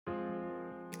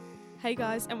Hey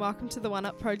guys, and welcome to the One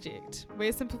Up Project.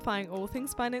 We're simplifying all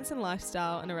things finance and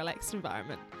lifestyle in a relaxed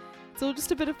environment. It's all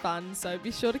just a bit of fun, so be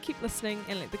sure to keep listening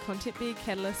and let the content be a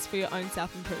catalyst for your own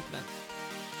self-improvement.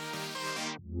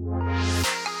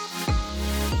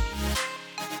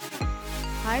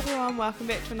 Hi everyone, welcome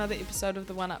back to another episode of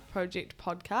the One Up Project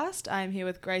podcast. I am here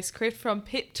with Grace Kreft from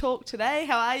Pep Talk today.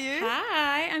 How are you?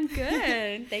 Hi, I'm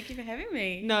good. Thank you for having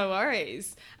me. No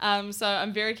worries. So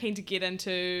I'm very keen to get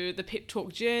into the Pep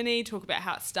Talk journey, talk about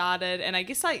how it started, and I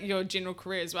guess like your general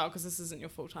career as well, because this isn't your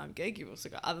full-time gig. You've also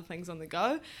got other things on the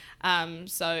go.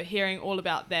 So hearing all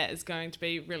about that is going to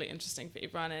be really interesting for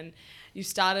everyone. And you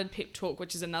started Pep Talk,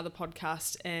 which is another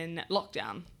podcast in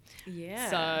lockdown. Yeah.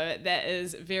 So that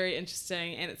is very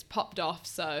interesting and it's popped off.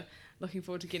 So looking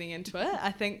forward to getting into it.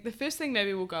 I think the first thing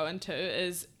maybe we'll go into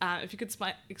is if you could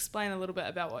explain a little bit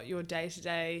about what your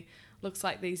day-to-day looks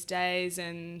like these days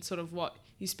and sort of what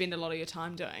you spend a lot of your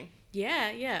time doing.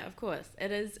 Yeah, of course. It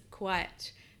is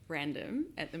quite random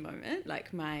at the moment.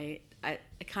 Like I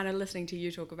kind of listening to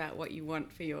you talk about what you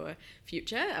want for your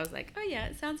future. I was like, oh yeah,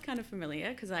 it sounds kind of familiar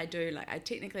because I do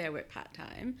I work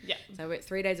part-time. Yeah. So I work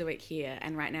 3 days a week here,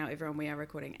 and right now everyone, we are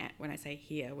recording at, when I say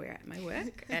here, we're at my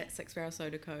work at Six Barrel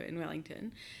Soda Co in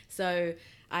Wellington. So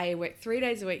I work 3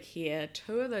 days a week here,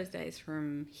 2 of those days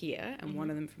from here, and one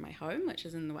of them from my home, which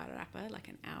is in the Wairarapa, like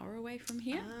an hour away from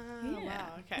here.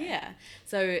 Wow, okay. Yeah.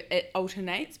 So it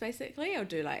alternates basically. I'll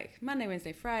do like Monday,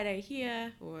 Wednesday, Friday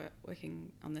here, or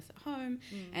working on this at home.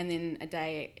 And then a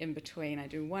day in between, I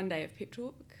do 1 day of Pep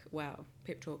Talk.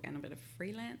 Pep Talk and a bit of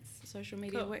freelance social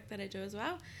media work that I do as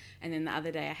well. And then the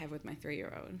other day I have with my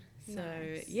 3-year-old. So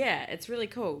Nice. yeah, it's really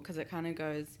cool because it kind of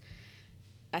goes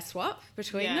a swap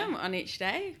between them on each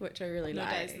day, which I really like.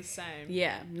 No day's the same.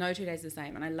 Yeah, no 2 days the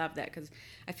same. And I love that because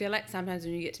I feel like sometimes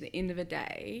when you get to the end of a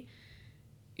day,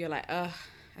 you're like, ugh,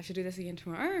 I have to do this again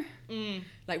tomorrow.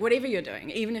 Like whatever you're doing,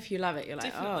 even if you love it, you're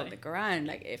like, Definitely. oh, the grind.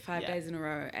 Like 5 days in a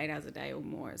row, 8 hours a day or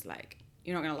more is like,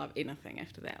 you're not going to love anything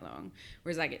after that long.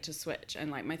 Whereas I get to switch,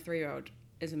 and like my 3-year-old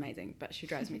is amazing, but she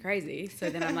drives me crazy. So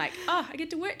then I'm like, oh, I get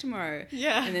to work tomorrow.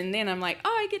 Yeah. And then I'm like, oh,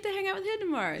 I get to hang out with her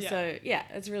tomorrow. Yeah. So yeah,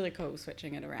 it's really cool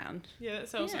switching it around. Yeah,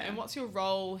 that's awesome. Yeah. And what's your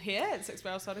role here at Six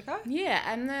Barrel Soda Co? Yeah,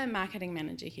 I'm the marketing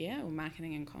manager here, or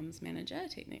marketing and comms manager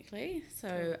technically.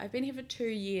 So I've been here for 2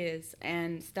 years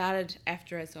and started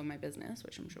after I sold my business,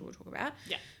 which I'm sure we'll talk about.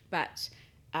 Yeah. But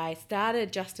I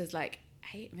started just as like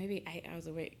 8 hours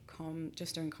a week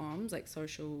just doing comms, like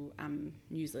social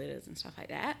newsletters and stuff like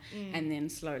that. And then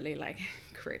slowly like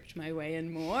crept my way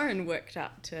in more and worked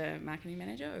up to marketing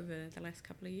manager over the last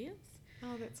couple of years.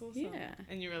 Oh, that's awesome. Yeah.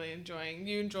 And you're really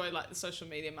enjoy like the social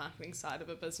media marketing side of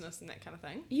a business and that kind of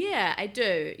thing? Yeah, I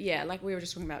do. Yeah, like we were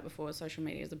just talking about before, social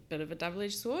media is a bit of a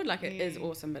double-edged sword. Like it is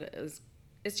awesome, but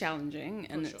it's challenging,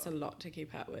 and it's a lot to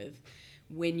keep up with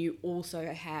when you also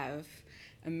have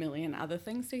a million other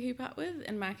things to keep up with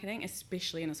in marketing,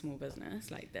 especially in a small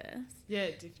business like this. Yeah,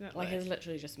 definitely. Like it's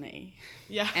literally just me.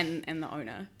 Yeah. And the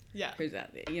owner. Yeah. Who's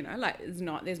out there, you know, like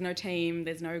there's no team,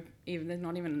 there's not even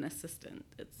an assistant.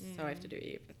 So I have to do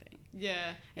everything.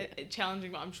 Yeah.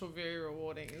 Challenging, but I'm sure very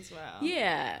rewarding as well.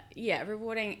 Yeah,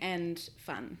 rewarding and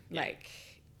fun. Yeah. Like,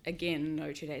 again,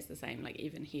 no 2 days the same. Like,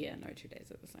 even here, no 2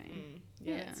 days are the same.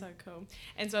 Yeah, that's so cool.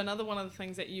 And so another one of the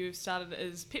things that you've started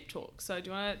is Pep Talk. So do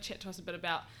you want to chat to us a bit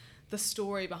about the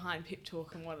story behind Pep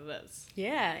Talk and what it is?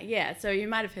 Yeah. So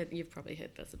you've probably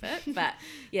heard this a bit. But,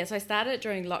 yeah, so I started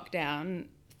during lockdown.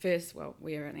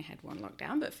 We only had one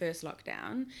lockdown, but first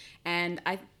lockdown. And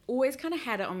I always kind of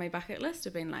had it on my bucket list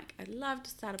of being like, I'd love to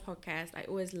start a podcast. I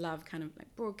always loved kind of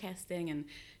like broadcasting and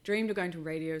dreamed of going to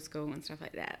radio school and stuff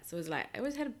like that. So it was like, I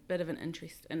always had a bit of an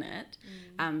interest in it,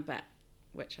 but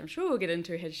which I'm sure we'll get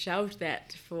into, had shelved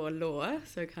that for law,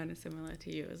 so kind of similar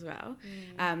to you as well.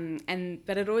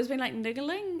 But it always been like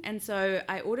niggling. And so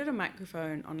I ordered a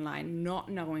microphone online, not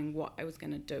knowing what I was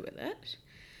going to do with it.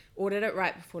 Ordered it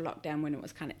right before lockdown when it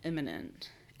was kind of imminent,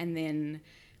 and then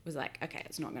was like, okay,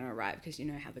 it's not going to arrive because you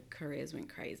know how the couriers went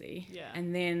crazy. Yeah.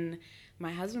 And then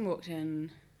my husband walked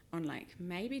in on like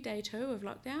maybe day 2 of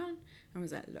lockdown and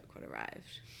was like, look what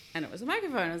arrived. And it was a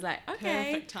microphone. I was like,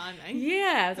 okay. Perfect timing.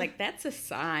 Yeah, I was like, that's a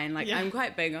sign. Like, I'm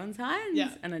quite big on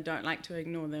signs, and I don't like to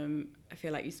ignore them. I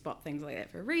feel like you spot things like that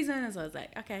for a reason. And so I was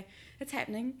like, okay, it's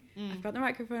happening. I've got the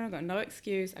microphone. I've got no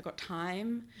excuse. I've got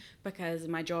time because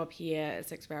my job here at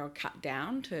Six Barrel cut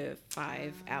down to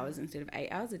 5 hours instead of 8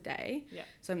 hours a day. Yeah.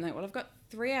 So I'm like, well, I've got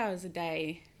 3 hours a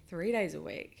day, 3 days a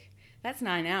week. That's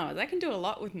 9 hours. I can do a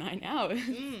lot with 9 hours.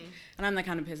 And I'm the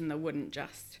kind of person that wouldn't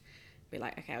just be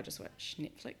like, okay, I'll just watch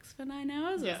Netflix for 9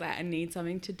 hours. I was like, I need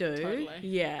something to do. Totally.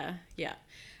 Yeah.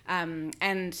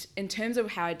 And in terms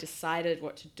of how I decided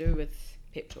what to do with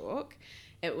pep talk,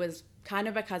 it was kind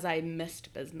of because I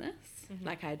missed business.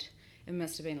 Like it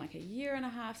must have been like a year and a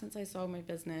half since I sold my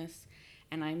business,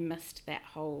 and I missed that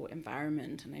whole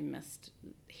environment, and I missed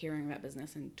hearing about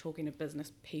business and talking to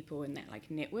business people in that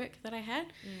like network that I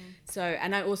had. So,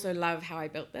 and I also love how I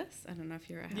built this. I don't know if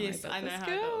you're how Yes, I I know built this how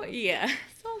girl. I built this. Yeah,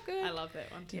 so good. I love that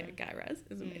one too. Yeah, Guy Raz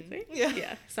is amazing.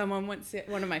 Yeah. Someone once said,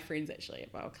 one of my friends actually,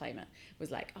 but I'll claim it,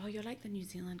 was like, "Oh, you're like the New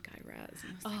Zealand Guy Raz."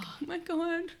 And I was like, "Oh my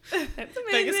god, that's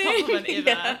amazing!" Biggest compliment ever.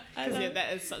 Yeah, Because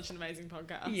that is such an amazing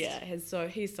podcast. yeah,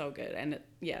 he's so good, and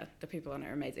the people on it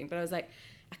are amazing. But I was like,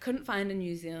 I couldn't find a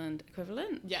New Zealand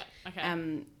equivalent. Yeah. Okay.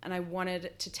 And I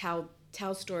wanted to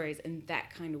tell stories in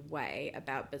that kind of way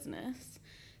about business.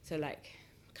 So like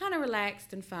kind of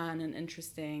relaxed and fun and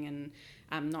interesting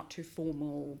and not too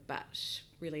formal but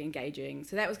really engaging.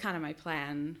 So that was kind of my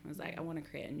plan. I was like, I want to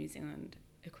create a New Zealand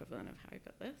equivalent of how I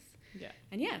built this. Yeah.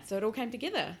 And so it all came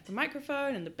together. The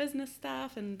microphone and the business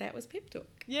stuff, and that was Pep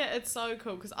Talk. Yeah, it's so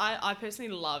cool because I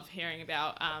personally love hearing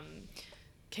about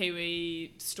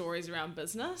Kiwi stories around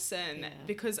business, and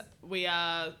because we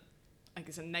are, I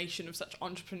guess, a nation of such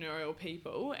entrepreneurial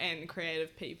people and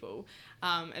creative people,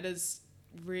 it is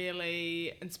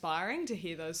really inspiring to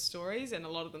hear those stories, and a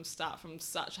lot of them start from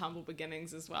such humble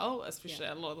beginnings as well, especially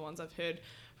a lot of the ones I've heard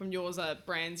from yours are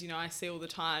brands, I see all the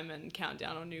time and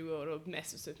Countdown or New World or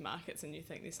massive supermarkets, and you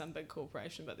think there's some big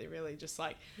corporation, but they're really just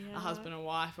like a husband and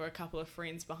wife or a couple of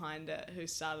friends behind it who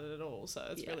started it all. So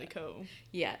it's really cool.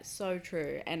 Yeah, so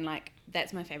true. And like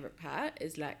that's my favorite part,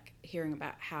 is like hearing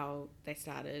about how they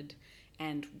started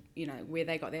and where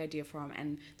they got the idea from,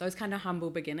 and those kind of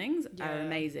humble beginnings are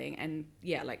amazing. And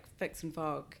like Fix and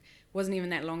Fog wasn't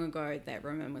even that long ago that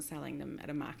Roman was selling them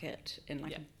at a market in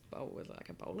like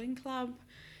a bowling club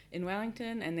in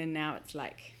Wellington, and then now it's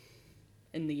like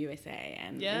in the USA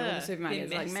and in all the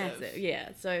supermarkets, like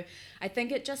massive. So I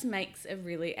think it just makes it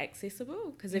really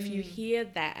accessible, because if you hear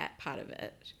that part of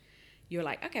it, you're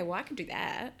like, okay, well I can do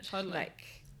that. Totally. Like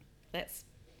that's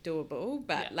doable.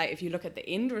 But like if you look at the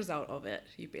end result of it,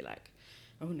 you'd be like,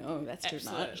 oh no, that's too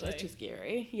much, that's too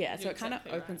scary. So it kind of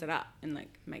opens it up and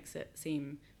like makes it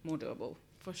seem more doable.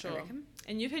 For sure.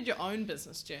 And you've had your own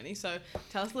business journey, so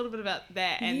tell us a little bit about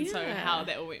that and so how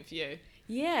that all went for you.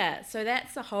 Yeah, so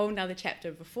that's a whole nother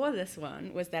chapter before this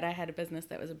one, was that I had a business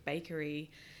that was a bakery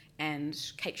and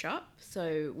cake shop.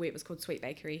 So it was called Sweet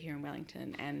Bakery here in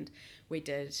Wellington, and we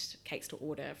did cakes to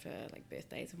order for like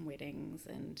birthdays and weddings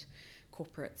and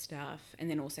corporate stuff, and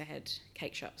then also had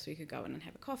cake shops where you could go in and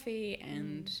have a coffee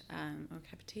and or a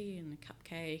cup of tea and a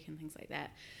cupcake and things like that.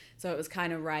 So it was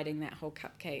kind of riding that whole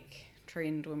cupcake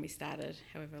trend when we started,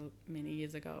 however many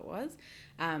years ago it was,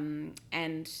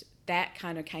 and that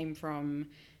kind of came from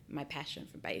my passion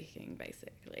for baking.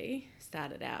 Basically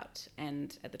started out,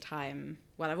 and at the time,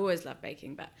 I've always loved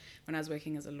baking, but when I was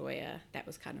working as a lawyer, that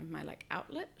was kind of my like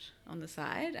outlet on the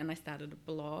side, and I started a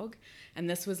blog. And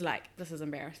this is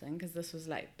embarrassing because this was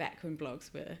like back when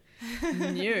blogs were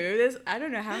new. I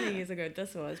don't know how many years ago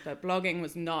this was, but blogging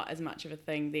was not as much of a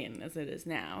thing then as it is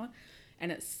now.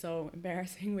 And it's so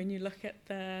embarrassing when you look at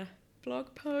the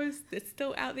blog post. It's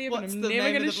still out there, but I'm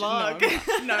never going to blog.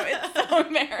 No, it's so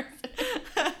embarrassing.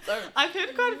 I've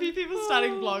heard quite a few people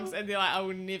starting blogs and they're like, I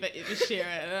will never ever share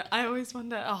it. And I always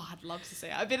wonder, I'd love to see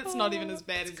it. I bet it's not even as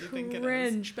bad as you think it is.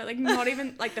 Cringe, but like not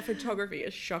even like the photography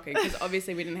is shocking, because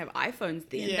obviously we didn't have iPhones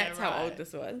then. That's how old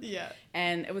this was. Yeah.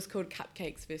 And it was called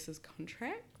Cupcakes versus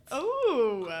Contracts.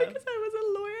 Oh, because I was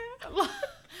a lawyer.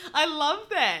 I love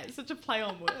that. Such a play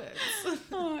on words.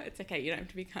 Oh, it's okay. You don't have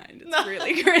to be kind. It's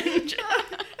really cringe.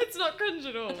 It's not cringe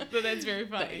at all, but that's very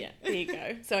funny. But yeah, there you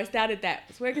go. So I started that. I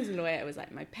was working as a lawyer. It was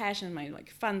like my passion, my like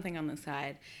fun thing on the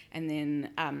side. And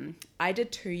then I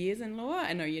did 2 years in law.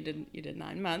 I know you did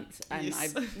 9 months, and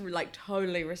yes. I like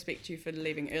totally respect you for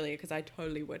leaving earlier, because I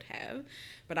totally would have.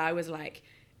 But I was like,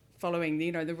 following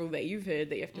the rule that you've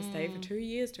heard, that you have to stay for 2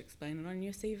 years to explain it on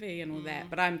your CV and all that.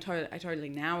 But I totally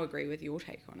now agree with your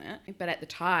take on it. But at the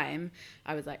time,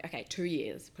 I was like, okay, 2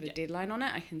 years, put a deadline on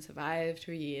it. I can survive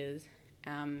 2 years.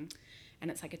 And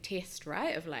it's like a test,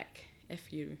 right? Of like,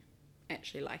 if you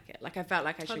actually like it. Like I felt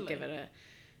like I should give it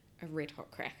a red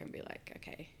hot crack and be like,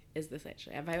 okay, is this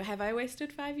actually, have I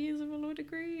wasted 5 years of a law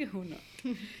degree or not?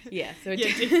 Yeah, so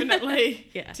definitely.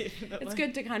 Definitely. It's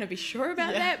good to kind of be sure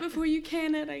about that before you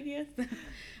can it, I guess.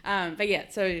 But yeah,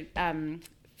 so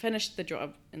finished the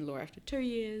job in law after 2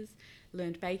 years,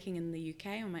 learned baking in the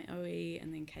UK on my OE,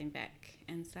 and then came back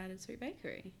and started Sweet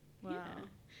Bakery. Wow. Yeah.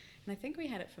 And I think we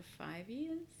had it for 5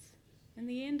 years in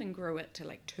the end, and grew it to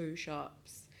like 2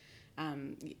 shops.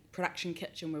 production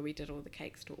kitchen where we did all the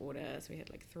cakes to order. So we had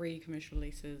like 3 commercial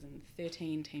leases and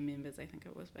 13 team members, I think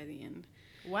it was, by the end.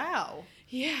 Wow.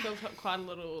 Yeah. Built up quite a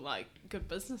little, like, good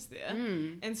business there.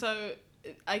 Mm. And so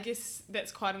I guess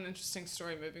that's quite an interesting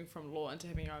story, moving from law into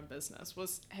having your own business.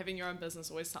 Was having your own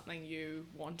business always something you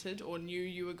wanted or knew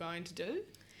you were going to do?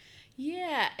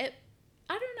 Yeah, I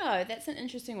don't know. That's an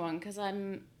interesting one because I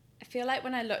feel like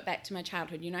when I look back to my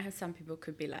childhood, you know how some people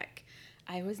could be like,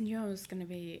 I always knew I was going to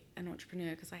be an entrepreneur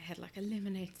because I had like a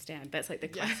lemonade stand. That's like the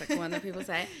classic one that people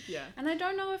say. Yeah. And I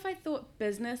don't know if I thought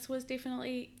business was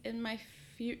definitely in my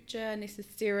future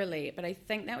necessarily, but I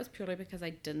think that was purely because I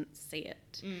didn't see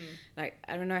it. Like,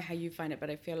 I don't know how you find it,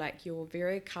 but I feel like you're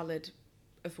very coloured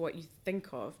of what you think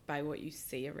of by what you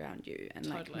see around you. And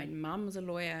like, Totally. my mum was a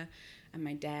lawyer and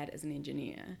my dad is an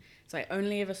engineer, so I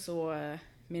only ever saw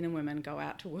men and women go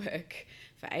out to work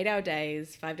for 8-hour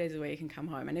days, 5 days a week, and come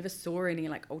home. I never saw any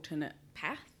like alternate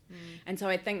path. And so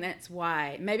I think that's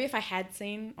why maybe if I had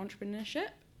seen entrepreneurship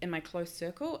in my close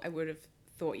circle, I would have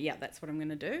thought, yeah, that's what I'm going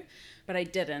to do, but I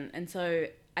didn't. And so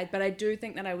but I do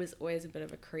think that I was always a bit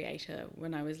of a creator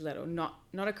when I was little. Not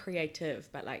a creative,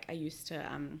 but like I used to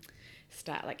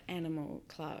start like animal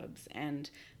clubs and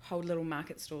hold little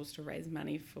market stalls to raise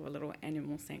money for little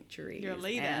animal sanctuaries. You're a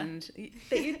leader. And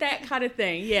that kind of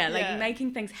thing. Yeah, like Yeah.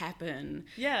 making things happen.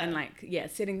 Yeah. And like, yeah,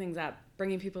 setting things up,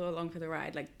 bringing people along for the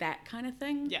ride, like that kind of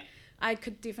thing. Yeah. I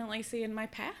could definitely see in my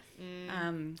path.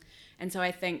 And so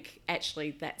I think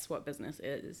actually that's what business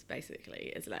is,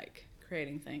 basically, is like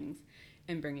creating things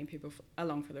and bringing people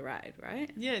along for the ride, right?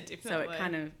 Yeah, definitely. So it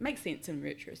kind of makes sense in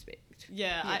retrospect.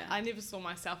 Yeah, Yeah. I never saw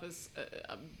myself as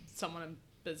someone in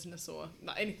business or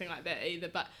anything like that either.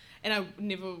 And I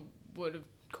never would have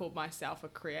called myself a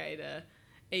creator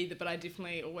either, but I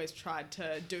definitely always tried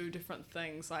to do different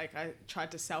things. Like I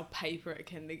tried to sell paper at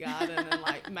kindergarten and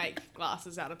like make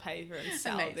glasses out of paper and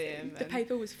sell them. The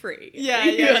paper was free. Yeah,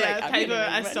 You were yeah. like, I'm Paper gonna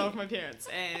I make stole money. from my parents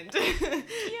and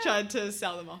tried to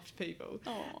sell them off to people.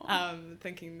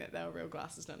 Thinking that they were real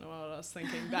glasses. Don't know what I was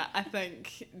thinking, but I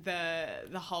think the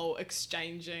whole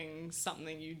exchanging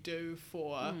something you do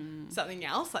for something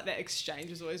else, like that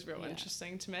exchange, is always real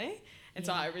interesting to me. And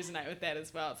so I resonate with that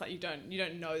as well. It's like you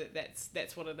don't know that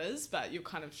that's what it is, but you're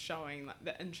kind of showing like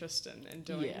the interest in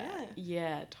doing it.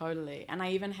 Yeah, totally. And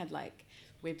I even had like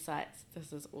websites.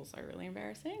 This is also really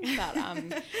embarrassing,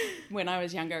 but when I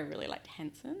was younger, I really liked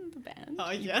Hanson, the band.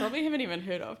 Oh, yeah. You probably haven't even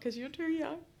heard of because you're too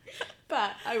young.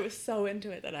 But I was so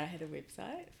into it that I had a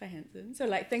website for Hanson. So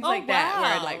like things like that,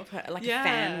 where I'd like put like a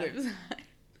fan website.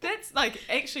 That's like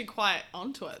actually quite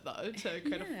onto it though, to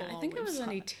create a full-on I think it was website.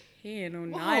 only 10 or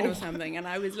 9 or Whoa. something, and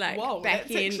I was like Whoa, back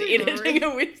that's end actually editing a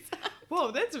website.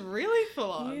 Whoa, that's really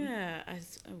full on. Yeah,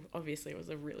 obviously it was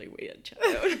a really weird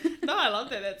child. No, I love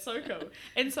that. That's so cool.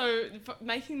 And so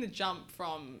making the jump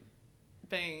from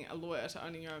being a lawyer to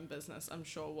owning your own business, I'm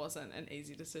sure wasn't an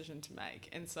easy decision to make.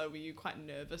 And so were you quite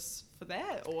nervous for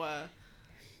that, or?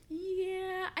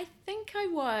 Yeah, I think I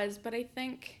was, but I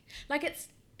think like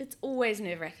it's always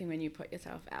nerve-wracking when you put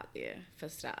yourself out there for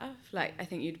stuff. Like, I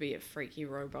think you'd be a freaky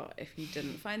robot if you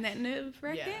didn't find that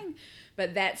nerve-wracking. Yeah.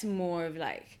 But that's more of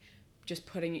like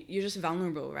you're just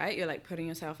vulnerable, right? You're like putting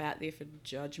yourself out there for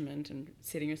judgment and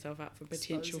setting yourself up for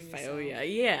potential Exposing failure. yourself.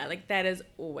 Yeah, like that is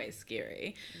always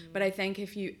scary. But I think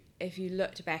if you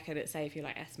looked back at it, say if you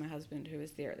like asked my husband, who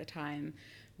was there at the time,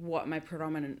 what my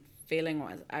predominant feeling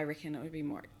was, I reckon it would be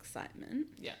more excitement.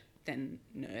 Yeah. Than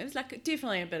nerves. Like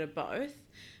definitely a bit of both.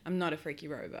 I'm not a freaky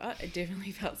robot. I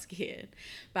definitely felt scared.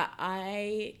 But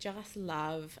I just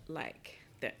love like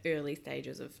the early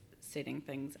stages of setting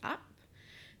things up.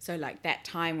 So like that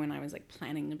time when I was like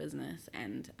planning the business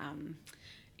and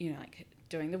like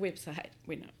doing the website,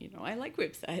 I like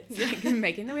websites, like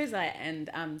making the website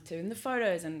and doing the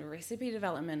photos and the recipe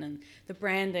development and the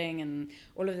branding and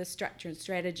all of the structure and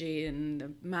strategy and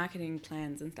the marketing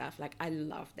plans and stuff. Like I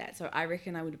love that. So I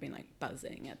reckon I would have been like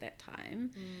buzzing at that time.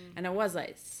 And it was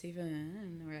like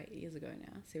 7 or 8 years ago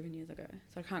now, 7 years ago.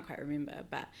 So I can't quite remember,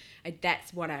 but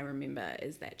that's what I remember,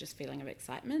 is that just feeling of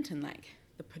excitement and like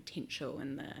the potential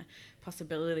and the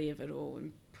possibility of it all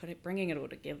and bringing it all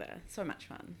together. So much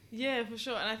fun. Yeah, for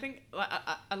sure. And I think like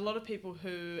a lot of people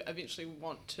who eventually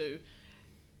want to,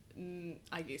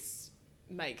 I guess,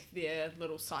 make their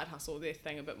little side hustle, their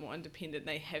thing a bit more independent,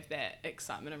 they have that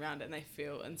excitement around it and they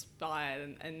feel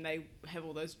inspired and they have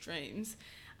all those dreams.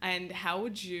 And how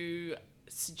would you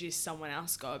suggest someone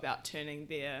else go about turning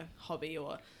their hobby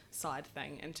or side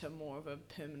thing into more of a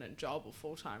permanent job or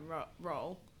full-time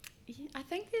role? Yeah, I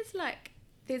think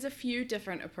there's a few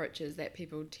different approaches that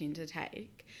people tend to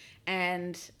take,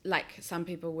 and like some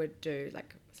people would do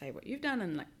like say what you've done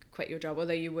and like quit your job,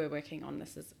 although you were working on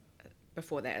this as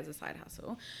before that as a side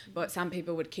hustle. But some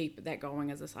people would keep that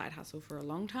going as a side hustle for a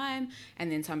long time,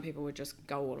 and then some people would just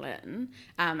go all in.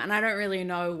 And I don't really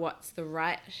know what's the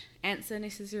right answer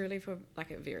necessarily for,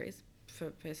 like, it varies for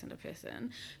person to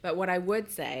person. But what I would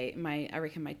say, I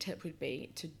reckon my tip would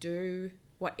be to do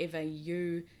whatever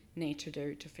you need to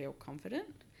do to feel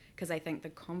confident, because I think the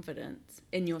confidence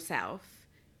in yourself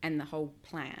and the whole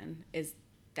plan is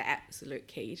the absolute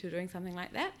key to doing something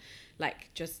like that. Like,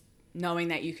 just knowing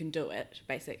that you can do it,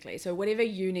 basically. So whatever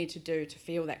you need to do to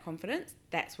feel that confidence,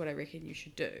 that's what I reckon you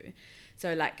should do.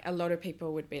 So, like, a lot of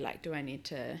people would be like, do I need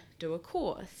to do a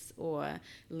course or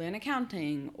learn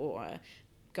accounting or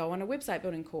go on a website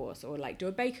building course or, like, do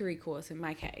a bakery course in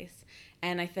my case?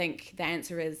 And I think the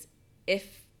answer is,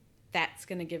 if that's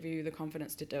going to give you the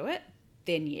confidence to do it,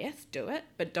 then yes, do it.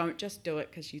 But don't just do it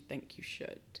because you think you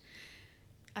should.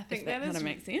 I think that kind of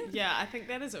makes sense. Yeah, I think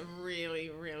that is a really,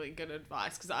 really good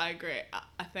advice, because I agree.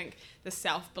 I think the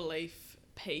self-belief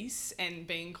piece and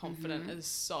being confident is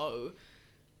so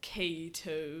key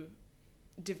to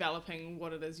developing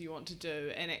what it is you want to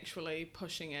do and actually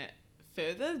pushing it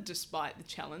further despite the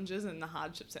challenges and the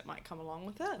hardships that might come along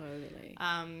with it.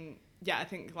 Totally. Yeah, I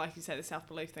think, like you say, the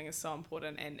self-belief thing is so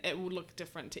important, and it will look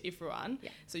different to everyone. Yeah.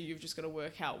 So you've just got to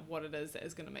work out what it is that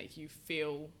is going to make you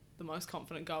feel the most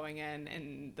confident going in,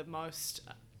 and the most,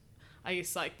 I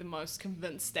guess, like, the most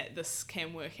convinced that this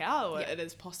can work out, or it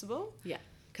is possible. Yeah,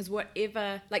 because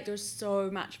whatever, like, there's so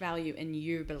much value in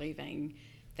you believing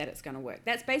that it's going to work.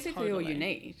 That's basically all you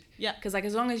need. Yeah. Because, like,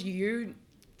 as long as you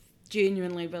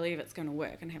genuinely believe it's going to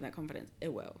work and have that confidence,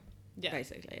 it will. Yeah.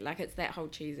 Basically. Like, it's that whole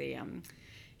cheesy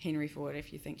Henry Ford,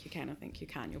 if you think you can or think you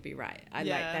can't, you'll be right. I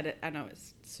like that. I know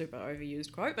it's super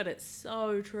overused quote, but it's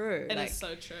so true. It is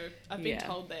so true. I've been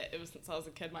told that ever since I was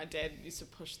a kid. My dad used to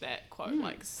push that quote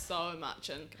like so much.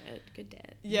 And good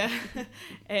dad. Yeah.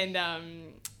 And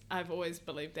I've always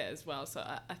believed that as well. So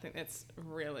I think that's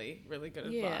really, really good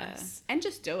advice. And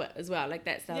just do it as well. Like,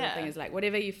 that's the other thing, is, like,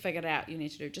 whatever you figured out you need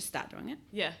to do, just start doing it.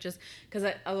 Yeah. Just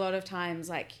because a lot of times,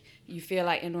 like, you feel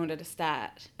like in order to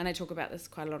start, and I talk about this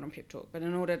quite a lot on Pep Talk, but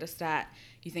in order to start,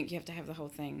 you think you have to have the whole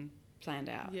thing planned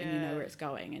out and you know where it's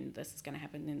going, and this is going to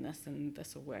happen, then this, and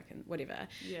this will work, and whatever.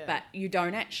 Yeah. But you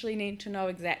don't actually need to know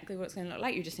exactly what it's going to look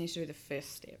like. You just need to do the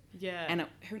first step. Yeah. And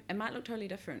it might look totally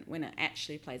different when it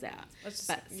actually plays out. But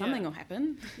something will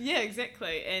happen. Yeah,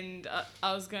 exactly. And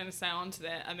I was going to say on to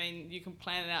that, I mean, you can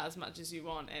plan it out as much as you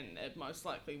want, and it most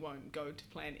likely won't go to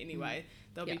plan anyway.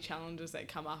 There'll be challenges that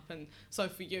come up. And so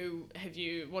for you,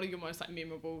 what are your most, like,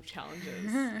 memorable challenges,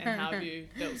 and how have you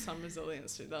built some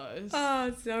resilience through those?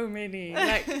 Oh, so many.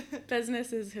 Like,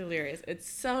 business is hilarious. It's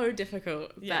so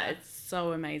difficult, but it's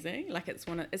so amazing. Like, it's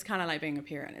kind of like being a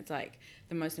parent. It's like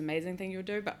the most amazing thing you'll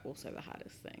do, but also the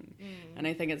hardest thing. And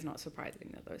I think it's not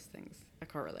surprising that those things are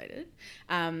correlated.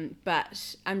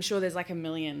 But I'm sure there's, like, a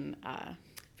million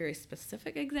very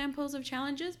specific examples of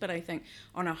challenges, but I think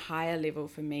on a higher level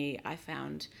for me, I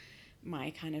found my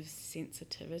kind of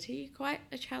sensitivity quite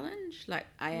a challenge. Like,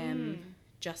 I am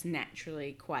just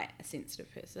naturally quite a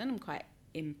sensitive person. I'm quite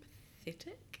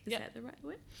empathetic. Is that the right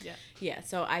word? Yeah. Yeah,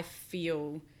 so I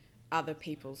feel other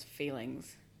people's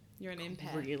feelings. You're an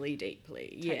empath. Really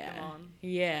deeply. Take them on.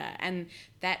 Yeah, and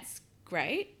that's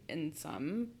great in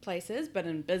some places, but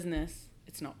in business,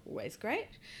 it's not always great.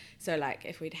 So, like,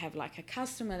 if we'd have, like, a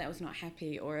customer that was not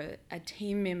happy, or a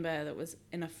team member that was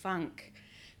in a funk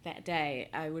that day,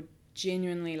 I would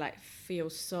genuinely, like, feel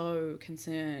so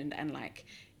concerned, and, like,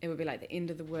 it would be like the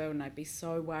end of the world, and I'd be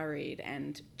so worried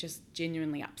and just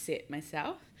genuinely upset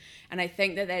myself. And I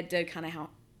think that did kind of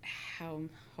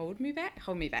hold me back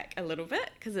a little bit,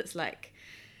 because it's like,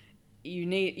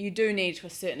 you do need to a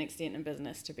certain extent in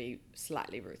business to be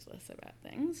slightly ruthless about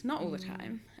things, not all the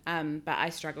time, but I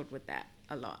struggled with that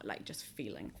a lot, like, just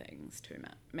feeling things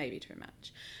maybe too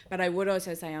much. But I would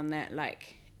also say on that,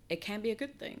 like, it can be a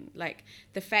good thing. Like,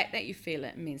 the fact that you feel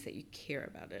it means that you care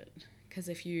about it, because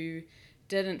if you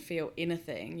didn't feel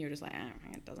anything, you're just like,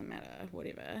 it doesn't matter,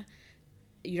 whatever,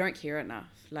 you don't care enough.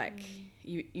 Like,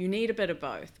 you need a bit of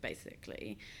both,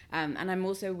 basically. And I'm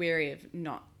also wary of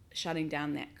not shutting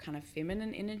down that kind of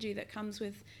feminine energy that comes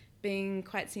with being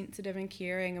quite sensitive and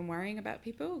caring and worrying about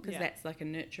people, because that's like a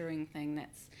nurturing thing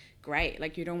that's great.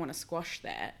 Like, you don't want to squash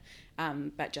that,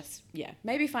 but just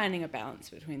maybe finding a balance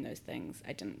between those things.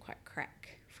 I didn't quite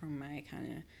crack from my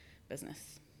kind of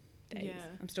business days.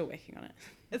 I'm still working on it.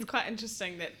 It's quite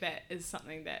interesting that is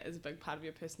something that is a big part of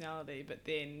your personality, but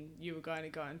then you were going to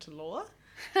go into law.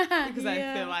 Because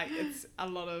I feel like it's a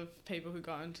lot of people who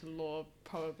go into law,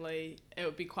 probably it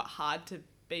would be quite hard to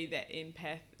be that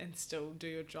empath and still do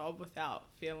your job without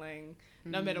feeling,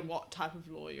 no matter what type of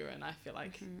law you're in, I feel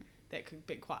like that could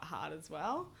be quite hard as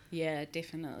well. Yeah,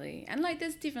 definitely. And like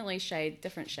there's definitely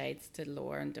different shades to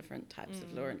law and different types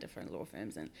of law and different law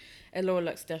firms, and a law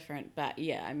looks different. But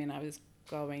yeah, I mean, I was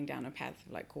going down a path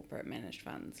of like corporate managed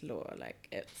funds law. Like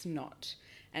it's not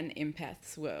an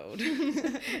empath's world.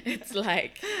 It's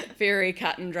like very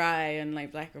cut and dry and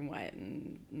like black and white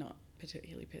and not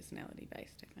particularly personality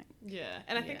based, I think. Yeah,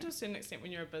 and I think to a certain extent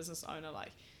when you're a business owner,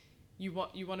 like you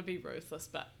want to be ruthless,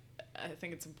 but I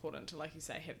think it's important to, like you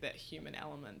say, have that human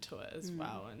element to it as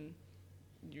well, and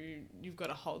you've got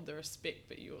to hold the respect,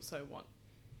 but you also want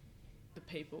the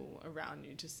people around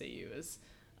you to see you as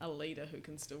a leader who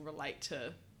can still relate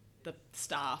to the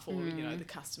staff or you know, the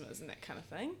customers and that kind of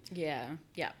thing. Yeah,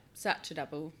 such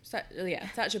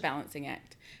a balancing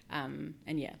act, and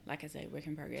yeah, like I say, work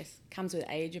in progress. Comes with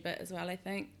age a bit as well, I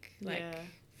think, like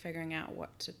figuring out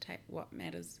what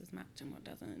matters as much and what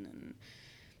doesn't, and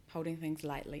holding things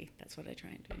lightly. That's what I try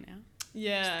and do now.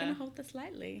 Yeah, just gonna hold this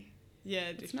lightly.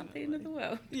 Yeah, definitely. It's not the end of the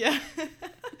world. Yeah.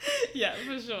 Yeah,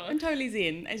 for sure. I'm totally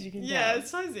zen, as you can tell. Yeah,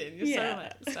 it's so zen. You're so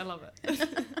relaxed. I love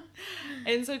it.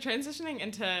 And so transitioning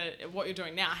into what you're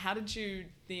doing now, how did you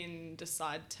then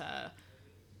decide to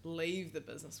leave the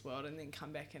business world and then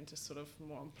come back into sort of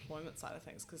more employment side of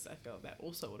things? Because I feel that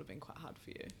also would have been quite hard for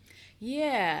you.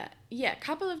 Yeah, a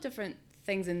couple of different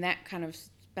things in that kind of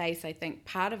space. I think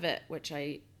part of it, which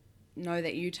I know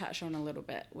that you touched on a little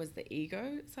bit, was the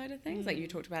ego side of things. Like you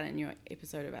talked about it in your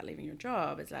episode about leaving your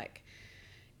job. It's like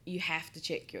you have to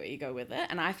check your ego with it,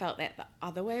 and I felt that the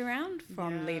other way around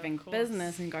from leaving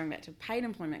business and going back to paid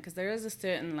employment, because there is a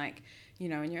certain, like, you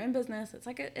know, when you're in business, it's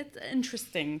like it's an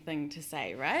interesting thing to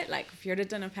say, right? Like if you're at a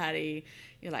dinner party,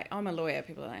 you're like, oh, I'm a lawyer,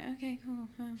 people are like, okay, cool.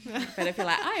 But if you're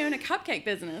like, I own a cupcake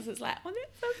business, it's like, oh,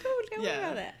 that's so cool, tell me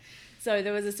about that. So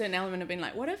there was a certain element of being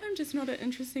like, what if I'm just not an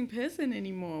interesting person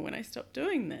anymore when I stop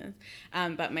doing this?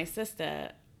 But my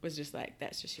sister was just like,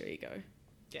 that's just your ego.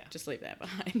 Yeah. Just leave that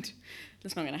behind.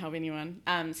 That's not going to help anyone.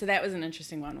 So that was an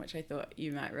interesting one, which I thought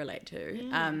you might relate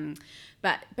to.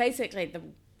 But basically,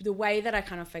 the way that I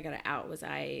kind of figured it out was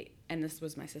and this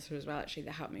was my sister as well, actually,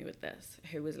 that helped me with this,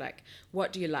 who was like,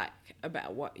 what do you like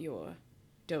about what you're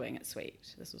doing at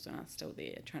Sweet? This was when I was still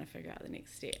there, trying to figure out the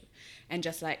next step. And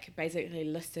just like basically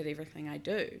listed everything I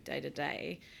do day to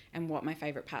day and what my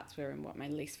favourite parts were and what my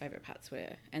least favourite parts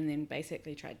were. And then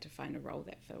basically tried to find a role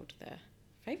that filled the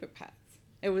favourite parts.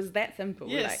 It was that simple.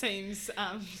 Yeah, like, seems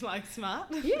like smart.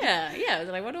 Yeah. It was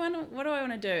like, what do I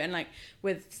want to do? And like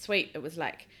with Sweet, it was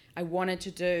like I wanted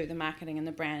to do the marketing and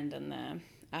the brand and the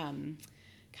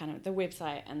kind of the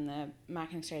website and the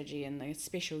marketing strategy and the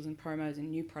specials and promos and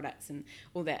new products and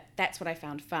all that. That's what I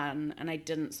found fun, and I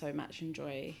didn't so much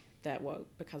enjoy that. Well,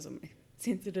 because of my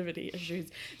sensitivity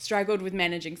issues, struggled with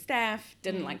managing staff,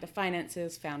 didn't like the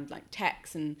finances, found like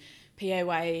tax and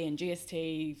PAYE and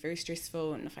GST very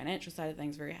stressful, and the financial side of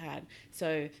things very hard.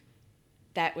 So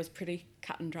that was pretty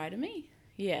cut and dry to me.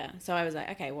 Yeah. So I was like,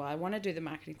 okay, well, I want to do the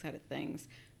marketing side of things.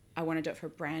 I want to do it for a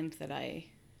brand that I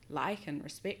like and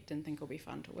respect and think will be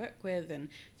fun to work with and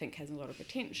think has a lot of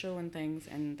potential and things.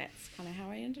 And that's kind of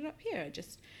how I ended up here. I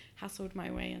just hustled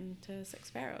my way into Six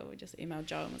Sparrow. I just emailed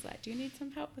Joe and was like, do you need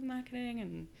some help with marketing?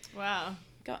 And wow,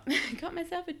 got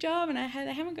myself a job, and they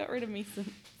haven't got rid of me since.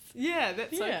 Yeah,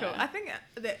 that's so cool. I think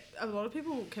that a lot of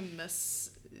people can miss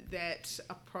that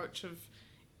approach of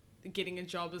getting a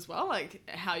job as well, like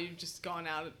how you've just gone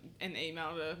out and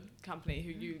emailed a company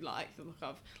who you like the look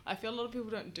of. I feel a lot of people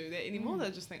don't do that anymore.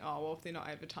 They just think, oh, well, if they're not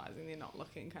advertising, they're not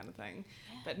looking, kind of thing.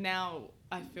 But now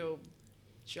I feel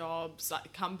jobs,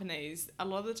 like companies, a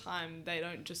lot of the time they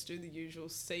don't just do the usual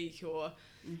Seek or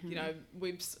you know,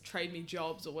 Trade Me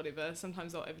Jobs or whatever.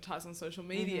 Sometimes they'll advertise on social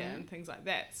media and things like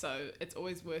that. So it's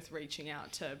always worth reaching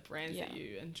out to brands that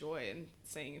you enjoy and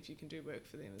seeing if you can do work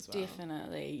for them as well.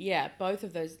 Definitely. Yeah, both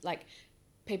of those, like,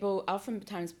 people,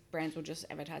 oftentimes brands will just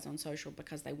advertise on social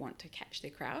because they want to catch their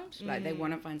crowd. Like, they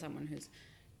want to find someone who's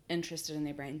interested in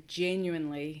their brand,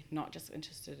 genuinely, not just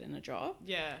interested in a job.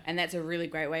 Yeah. And that's a really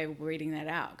great way of reading that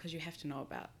out, because you have to know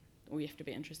about, or you have to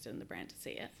be interested in the brand to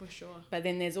see it. For sure. But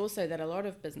then there's also that a lot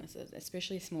of businesses,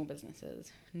 especially small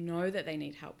businesses, know that they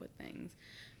need help with things,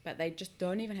 but they just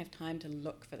don't even have time to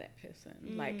look for that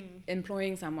person. Like,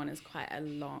 employing someone is quite a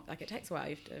long, like, it takes a while.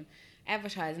 You have to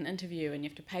advertise and interview, and you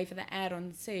have to pay for the ad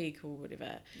on Seek or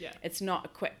whatever. Yeah. It's not a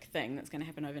quick thing that's going to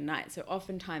happen overnight. So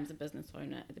oftentimes a business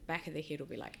owner at the back of their head will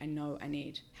be like, I know I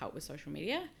need help with social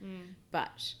media,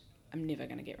 but I'm never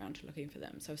going to get around to looking for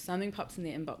them. So if something pops in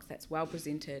their inbox that's well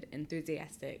presented,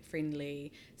 enthusiastic,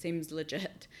 friendly, seems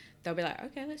legit, they'll be like,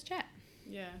 okay, let's chat.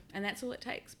 Yeah. And that's all it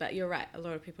takes. But you're right, a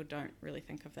lot of people don't really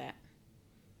think of that.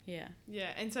 Yeah. Yeah,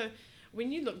 and so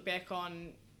when you look back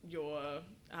on your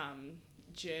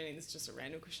journey, this is just a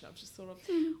random question I've just thought of.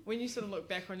 When you sort of look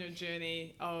back on your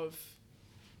journey of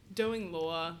doing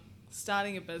law,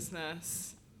 starting a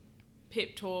business,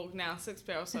 Pep Talk, now Six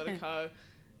Barrel Soda Co.,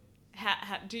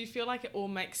 how do you feel like it all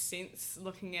makes sense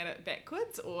looking at it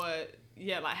backwards? Or,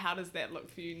 yeah, like how does that look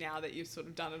for you now that you've sort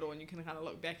of done it all and you can kind of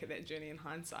look back at that journey in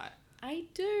hindsight? I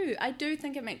do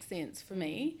think it makes sense for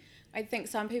me. I think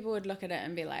some people would look at it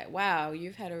and be like, wow,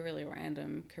 you've had a really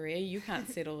random career. You can't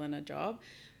settle in a job.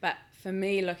 But for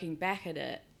me, looking back at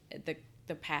it,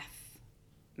 the path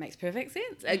makes perfect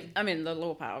sense. I mean, the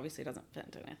law part obviously doesn't fit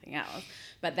into anything else,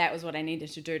 but that was what I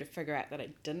needed to do to figure out that I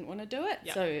didn't want to do it.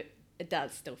 Yep. So it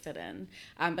does still fit in.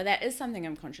 But that is something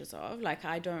I'm conscious of. Like,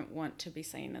 I don't want to be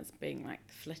seen as being like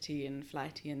flitty and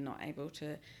flighty and not able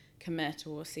to commit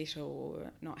or settle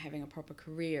or not having a proper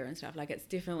career and stuff. Like, it's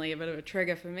definitely a bit of a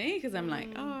trigger for me because I'm like,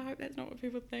 oh, I hope that's not what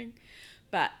people think.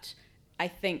 But I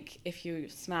think if you're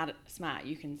smart,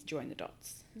 you can join the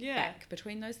dots back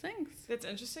between those things. That's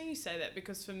interesting you say that,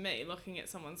 because for me, looking at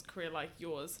someone's career like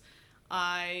yours,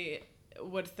 I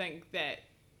would think that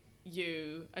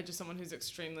you are just someone who's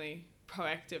extremely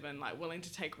proactive and like willing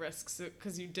to take risks,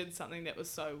 because you did something that was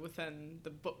so within the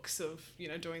books of, you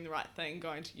know, doing the right thing,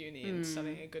 going to uni and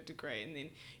studying a good degree, and then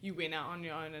you went out on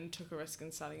your own and took a risk in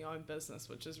starting your own business,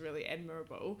 which is really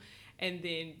admirable. And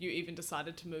then you even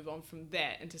decided to move on from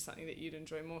that into something that you'd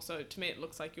enjoy more. So to me, it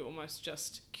looks like you're almost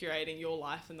just curating your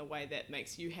life in the way that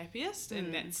makes you happiest,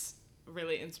 and that's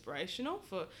really inspirational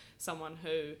for someone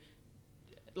who,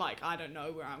 like, I don't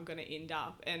know where I'm going to end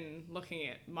up. And looking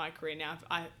at my career now,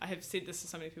 I have said this to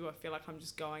so many people, I feel like I'm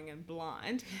just going in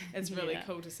blind. It's really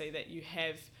cool to see that you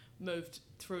have moved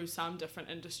through some different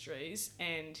industries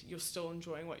and you're still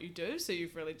enjoying what you do. So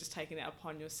you've really just taken that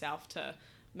upon yourself to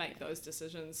make those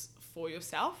decisions for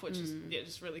yourself, which is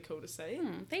just really cool to see.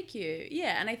 Thank you.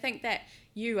 Yeah, and I think that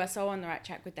you are so on the right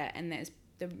track with that, and that's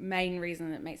the main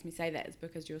reason that makes me say that is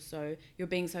because you're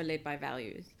being so led by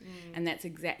values, and that's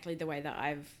exactly the way that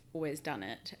I've always done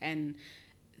it. And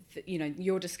you know,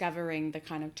 you're discovering the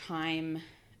kind of time,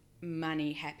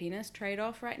 money, happiness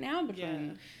trade-off right now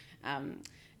between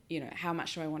you know, how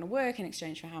much do I want to work in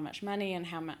exchange for how much money, and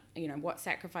how much, you know, what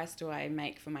sacrifice do I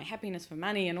make for my happiness, for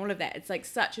money, and all of that. It's like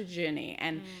such a journey,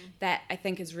 and that I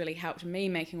think has really helped me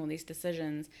making all these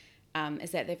decisions.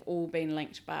 Is that they've all been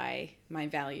linked by my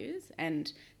values,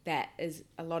 and that is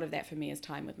a lot of that for me is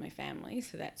time with my family.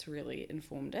 So that's really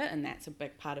informed it, and that's a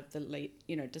big part of the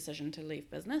decision to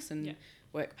leave business and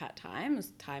work part time,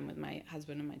 is time with my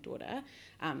husband and my daughter,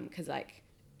 because like,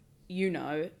 you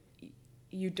know,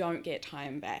 you don't get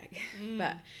time back,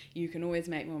 but you can always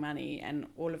make more money, and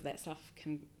all of that stuff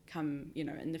can come, you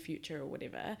know, in the future or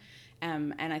whatever.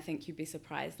 And I think you'd be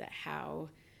surprised at how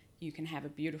you can have a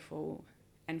beautiful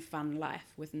and fun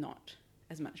life with not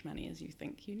as much money as you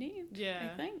think you need.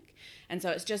 I think. And so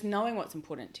it's just knowing what's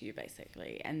important to you,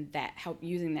 basically, and that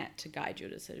using that to guide your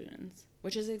decisions,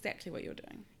 which is exactly what you're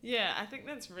doing. Yeah, I think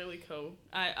that's really cool.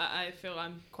 I feel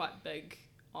I'm quite big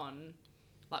on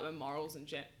like my morals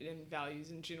and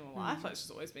values in general life. Like, it's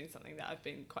just always been something that I've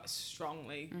been quite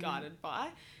strongly guided by,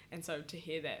 and so to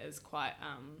hear that is quite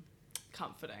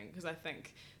comforting, because I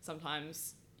think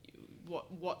sometimes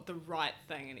what the right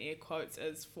thing in air quotes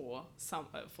is for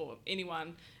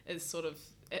anyone is sort of,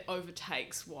 it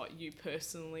overtakes what you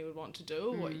personally would want to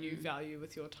do or what you value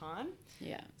with your time.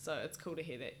 So it's cool to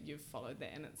hear that you've followed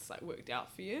that and it's like worked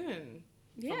out for you, and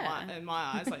in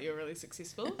my eyes, like, you're really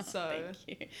successful. So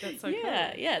thank you. That's so cool.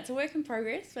 Yeah, it's a work in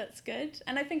progress, but it's good.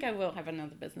 And I think I will have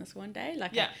another business one day.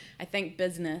 Like, I think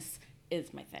business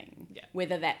is my thing.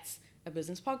 Whether that's a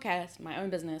business podcast, my own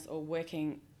business, or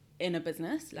working in a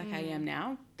business like I am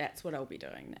now, that's what I'll be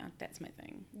doing now. That's my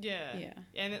thing. Yeah.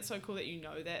 And it's so cool that you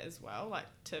know that as well. Like,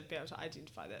 to be able to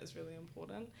identify that is really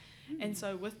important. And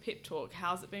so with Pep Talk,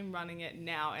 how's it been running it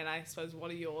now? And I suppose, what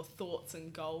are your thoughts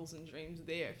and goals and dreams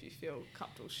there, if you feel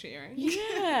comfortable sharing?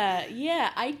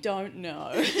 I don't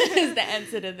know is the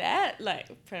answer to that. Like,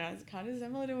 it's kind of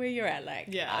similar to where you're at.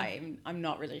 Like, I'm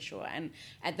not really sure. And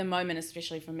at the moment,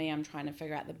 especially for me, I'm trying to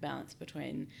figure out the balance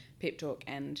between Pep Talk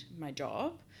and my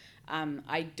job.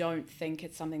 I don't think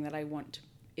it's something that I want to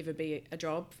ever be a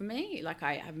job for me. Like,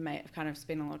 I've kind of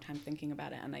spent a lot of time thinking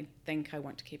about it, and I think I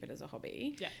want to keep it as a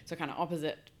hobby. So kind of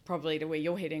opposite probably to where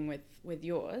you're heading with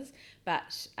yours,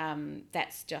 but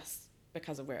that's just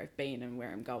because of where I've been and where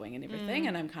I'm going and everything.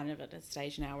 And I'm kind of at a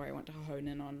stage now where I want to hone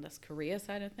in on this career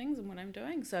side of things and what I'm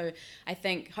doing. So I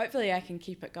think hopefully I can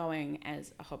keep it going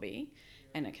as a hobby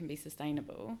and it can be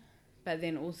sustainable. But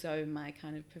then also my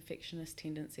kind of perfectionist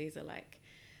tendencies are like,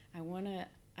 I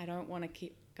don't want to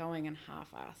keep going and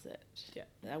half-ass it. Yeah.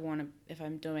 I want to, if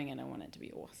I'm doing it, I want it to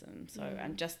be awesome. So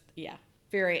I'm just,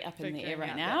 very up in the air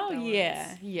right now.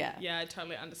 Yeah. Yeah, I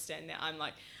totally understand that. I'm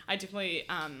like, I definitely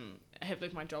have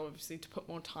left my job obviously to put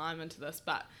more time into this,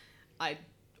 but I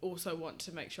also want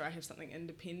to make sure I have something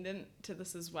independent to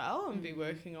this as well, and be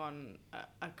working on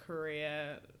a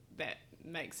career that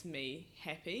makes me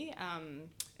happy,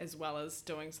 as well as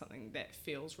doing something that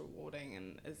feels rewarding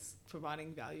and is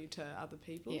providing value to other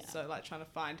people. Yeah. So like trying to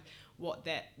find what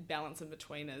that balance in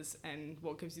between is and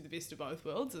what gives you the best of both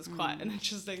worlds is quite an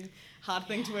interesting, hard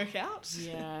thing to work out.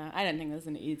 Yeah, I don't think there's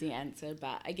an easy answer,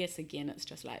 but I guess again it's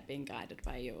just like being guided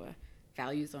by your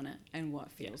values on it and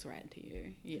what feels right to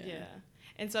you. Yeah.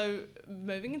 And so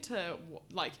moving into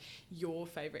like your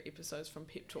favourite episodes from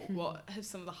Pep Talk, what have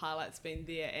some of the highlights been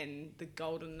there and the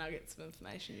golden nuggets of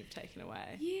information you've taken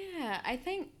away? Yeah, I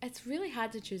think it's really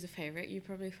hard to choose a favourite. You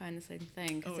probably find the same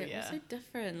thing because they're all so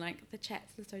different. Like the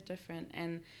chats are so different,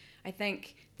 and I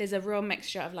think there's a real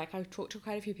mixture of like I've talked to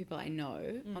quite a few people I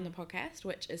know on the podcast,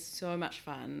 which is so much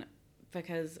fun.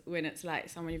 Because when it's like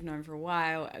someone you've known for a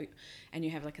while and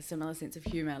you have like a similar sense of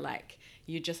humour, like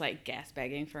you're just like gas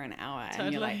bagging for an hour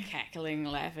and you're like cackling,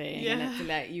 laughing, and it's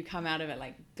like you come out of it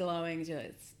like glowing.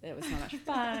 It was so much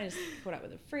fun. I just caught up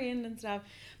with a friend and stuff.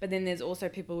 But then there's also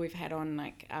people we've had on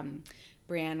like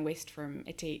Brianne West from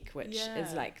Etique, which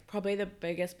is like probably the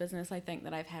biggest business I think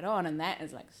that I've had on, and that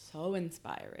is like so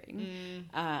inspiring.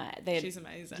 She's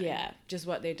amazing. Yeah, just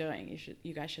what they're doing.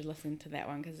 You guys should listen to that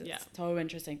one because it's so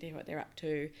interesting to hear what they're up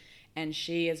to, and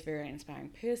she is very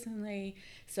inspiring personally.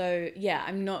 So yeah,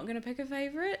 I'm not gonna pick a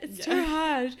favorite. It's too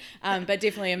hard. But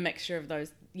definitely a mixture of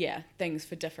those things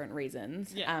for different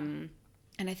reasons. And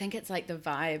I think it's like the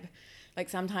vibe. Like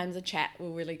sometimes a chat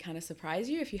will really kind of surprise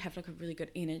you if you have like a really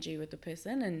good energy with the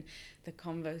person and the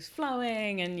convo's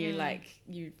flowing and you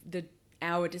the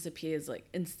hour disappears like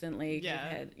instantly.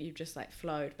 You've just like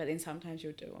flowed. But then sometimes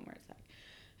you'll do one where it's like,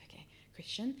 okay,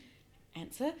 question,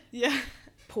 answer,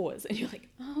 pause, and you're like,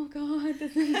 oh god,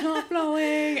 this is not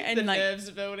flowing, and the like nerves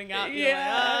are building up.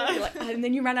 And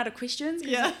then you run out of questions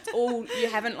because it's all you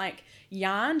haven't like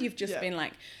yarned. You've just been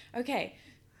like, okay.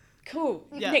 Cool.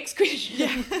 Next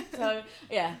question. So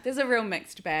there's a real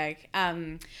mixed bag.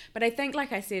 But I think,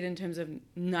 like I said, in terms of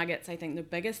nuggets, I think the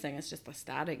biggest thing is just the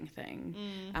starting thing,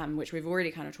 which we've already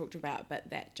kind of talked about.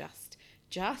 But that just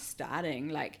starting,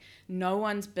 like no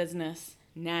one's business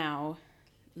now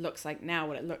looks like now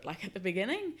what it looked like at the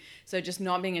beginning. So just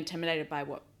not being intimidated by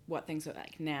what things look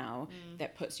like now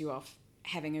that puts you off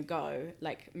having a go.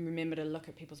 Like remember to look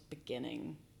at people's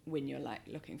beginning when you're like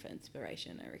looking for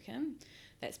inspiration, I reckon.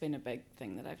 That's been a big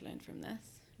thing that I've learned from this.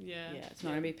 It's not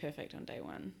going to be perfect on day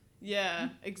one. Yeah,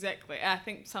 exactly. I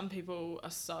think some people are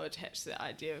so attached to the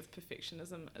idea of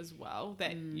perfectionism as well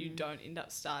that you don't end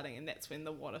up starting, and that's when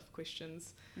the what if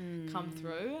questions come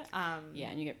through. And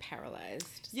you get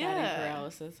paralyzed. Starting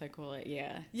paralysis, I call it.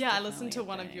 I listened to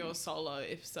one of your solo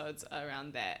episodes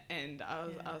around that, and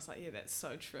I was like, that's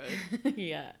so true.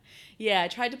 I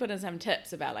tried to put in some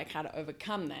tips about like how to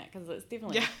overcome that because it's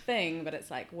definitely a thing, but it's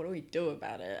like, what do we do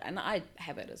about it? And I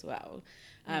have it as well.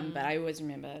 But I always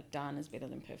remember done is better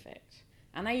than perfect.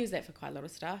 And I use that for quite a lot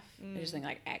of stuff. I just think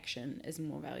like action is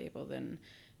more valuable than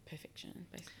perfection,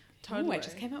 basically. Totally. Ooh, I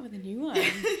just came up with a new one.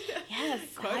 Yes,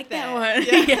 Quote I like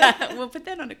that one. We'll put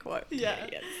that on a quote.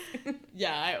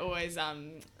 I always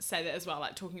say that as well,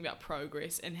 like talking about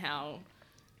progress and how,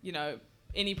 you know,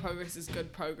 any progress is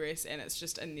good progress and it's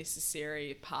just a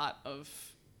necessary part of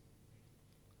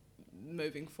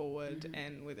moving forward,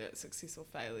 and whether it's success or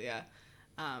failure,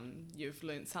 you've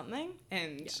learned something.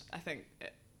 And I think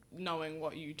knowing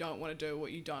what you don't want to do,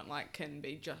 what you don't like, can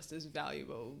be just as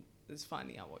valuable as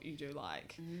finding out what you do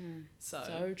like.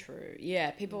 So true.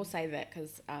 People say that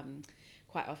because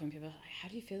quite often people are like, how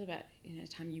do you feel about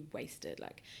time you wasted?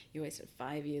 Like you wasted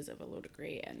 5 years of a law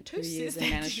degree and 2 years in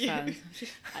managed funds.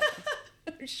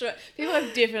 I'm sure people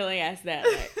have definitely asked that.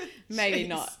 Like, maybe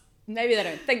not. Maybe they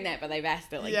don't think that, but they've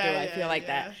asked it, like, do I feel like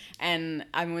that? And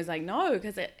I'm always like, no,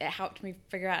 because it helped me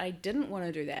figure out I didn't want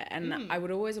to do that. And I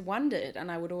would always wondered,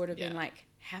 and I would always have been like,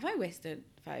 have I wasted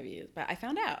 5 years? But I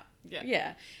found out.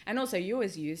 And also you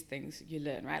always use things you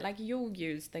learn, right? Like you'll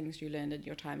use things you learned in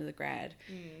your time as a grad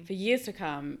for years to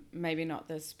come. Maybe not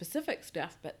the specific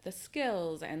stuff, but the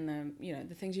skills and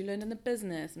the things you learned in the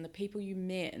business and the people you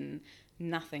met, and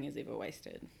nothing is ever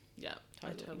wasted.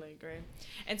 I totally agree.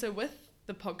 And so with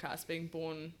the podcast being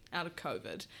born out of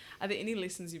COVID, are there any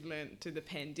lessons you've learned through the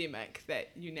pandemic that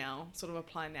you now sort of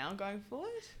apply now going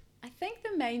forward? I think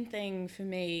the main thing for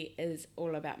me is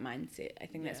all about mindset. I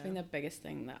think that's Yeah. been the biggest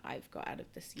thing that I've got out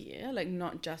of this year. Like,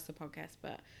 not just the podcast,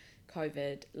 but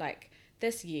COVID. Like,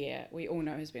 this year, we all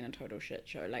know has been a total shit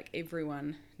show. Like,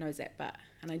 everyone knows that.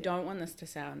 And I don't want this to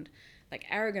sound, like,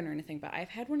 arrogant or anything, but I've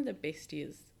had one of the best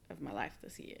years of my life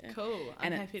this year. Cool.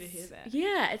 I'm happy to hear that.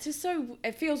 Yeah, it's just so,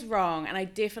 it feels wrong. And I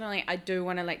do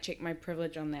want to, like, check my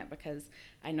privilege on that, because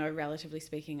I know, relatively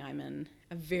speaking, I'm in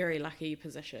a very lucky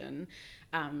position.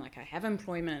 Like, I have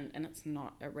employment and it's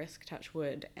not a risk, touch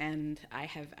wood. And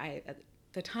at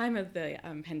the time of the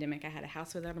pandemic, I had a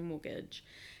house without a mortgage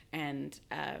and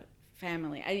a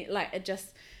family.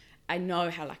 I know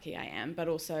how lucky I am, but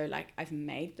also, like, I've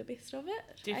made the best of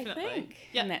it. Definitely. I think.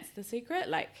 Yep. And that's the secret.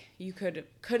 Like, you could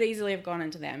easily have gone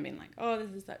into that and been like, oh,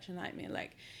 this is such a nightmare.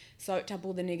 Like, soaked up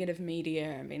all the negative media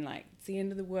and been like, it's the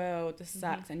end of the world, this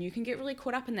sucks. And you can get really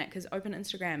caught up in that, because open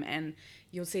Instagram and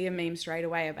you'll see a meme straight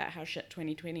away about how shit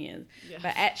 2020 is. Yeah.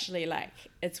 But actually, like,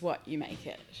 it's what you make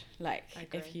it. Like, I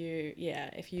agree.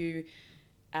 if you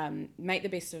make the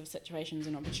best of situations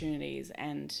and opportunities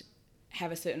and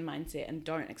have a certain mindset and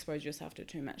don't expose yourself to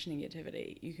too much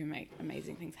negativity, you can make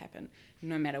amazing things happen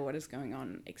no matter what is going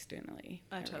on externally.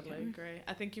 I totally agree.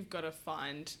 I think you've got to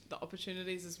find the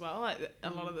opportunities as well. Like, a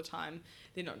lot of the time,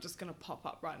 they're not just going to pop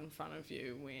up right in front of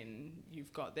you when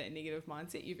you've got that negative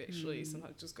mindset. You've actually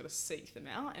sometimes just got to seek them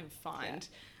out and find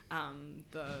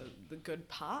the good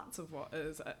parts of what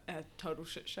is a total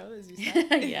shit show, as you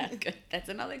say. Yeah, good. That's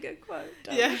another good quote.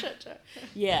 Total shit show.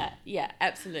 Yeah,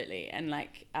 absolutely. And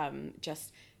like,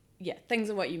 things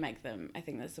are what you make them. I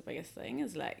think that's the biggest thing,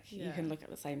 is like, you can look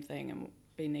at the same thing and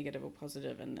be negative or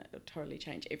positive and it'll totally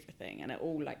change everything, and it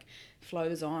all like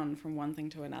flows on from one thing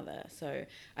to another. So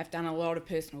I've done a lot of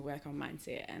personal work on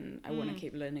mindset, and I want to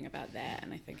keep learning about that,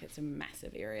 and I think it's a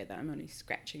massive area that I'm only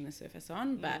scratching the surface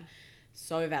on, but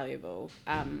so valuable.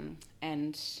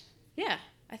 And yeah,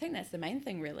 I think that's the main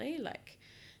thing, really. Like,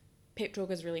 Pep Talk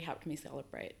has really helped me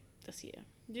celebrate this year.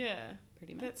 Yeah,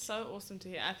 pretty much. That's so awesome to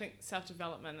hear. I think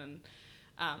self-development and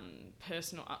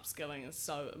personal upskilling is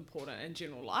so important in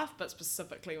general life, but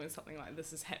specifically when something like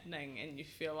this is happening and you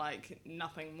feel like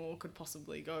nothing more could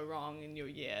possibly go wrong in your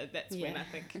year, that's when I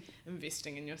think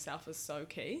investing in yourself is so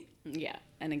key. Yeah,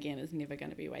 and again, it's never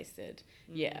going to be wasted.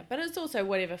 Yeah, but it's also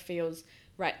whatever feels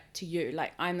right to you.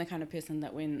 Like, I'm the kind of person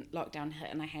that when lockdown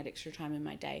hit and I had extra time in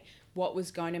my day, what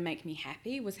was going to make me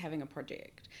happy was having a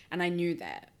project. And I knew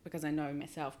that because I know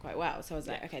myself quite well. So I was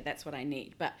like, okay, that's what I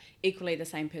need. But equally, the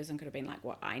same person could have been like,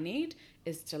 what I need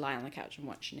is to lie on the couch and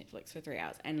watch Netflix for 3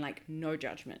 hours, and like, no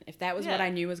judgment. If that was what I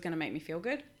knew was going to make me feel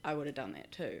good, I would have done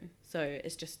that too. So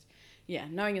it's just,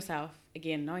 knowing yourself,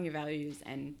 again, knowing your values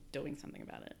and doing something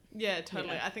about it. Yeah,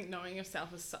 totally. I think knowing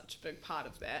yourself is such a big part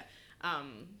of that,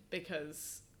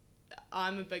 because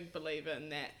I'm a big believer in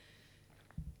that.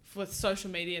 With social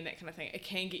media and that kind of thing, it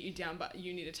can get you down, but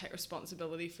you need to take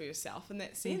responsibility for yourself in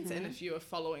that sense. And if you are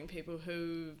following people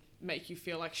who make you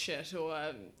feel like shit, or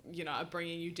are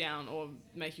bringing you down, or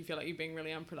make you feel like you're being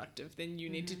really unproductive, then you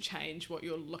need to change what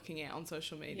you're looking at on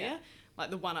social media. Like,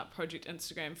 the One Up Project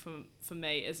Instagram for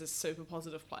me is a super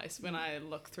positive place. When I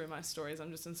look through my stories,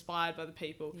 I'm just inspired by the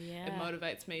people. It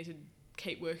motivates me to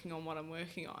keep working on what I'm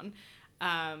working on.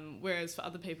 Whereas for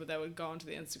other people, they would go onto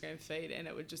the Instagram feed and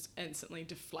it would just instantly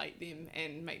deflate them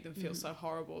and make them feel so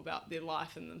horrible about their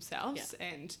life and themselves.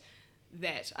 And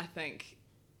that, I think,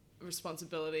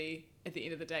 responsibility at the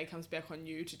end of the day comes back on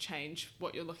you to change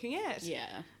what you're looking at.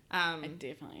 I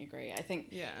definitely agree. I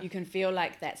think you can feel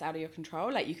like that's out of your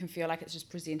control. Like, you can feel like it's just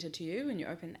presented to you when you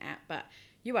open the app, but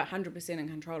you are 100% in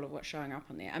control of what's showing up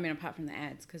on there. I mean, apart from the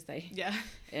ads, because they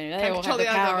they all have the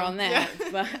power on that,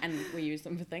 and we use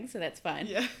them for things, so that's fine.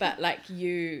 But like,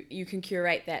 you can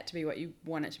curate that to be what you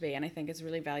want it to be, and I think it's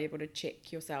really valuable to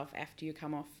check yourself after you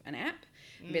come off an app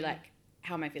and be like,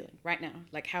 how am I feeling right now?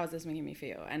 Like, how is this making me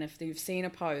feel? And if you've seen a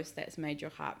post that's made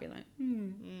your heart be like,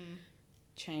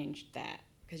 change that,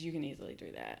 because you can easily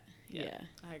do that.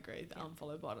 I agree. The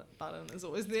unfollow button is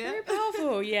always there. Very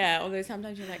powerful, although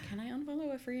sometimes you're like, can I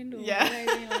unfollow a friend? Or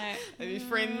maybe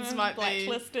friends might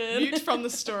blacklisted. be mute from the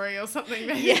story or something.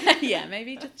 Maybe.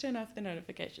 Maybe just turn off the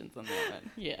notifications on that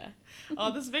one.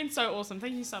 Oh, this has been so awesome.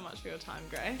 Thank you so much for your time,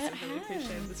 Grace. I really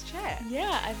appreciated this chat.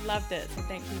 I've loved it, so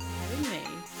thank you for having me.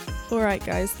 Alright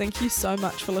guys, thank you so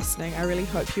much for listening. I really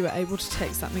hope you were able to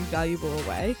take something valuable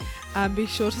away. Be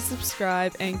sure to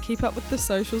subscribe and keep up with the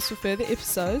socials for further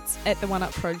episodes at the One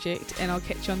Up Project, and I'll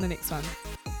catch you on the next one.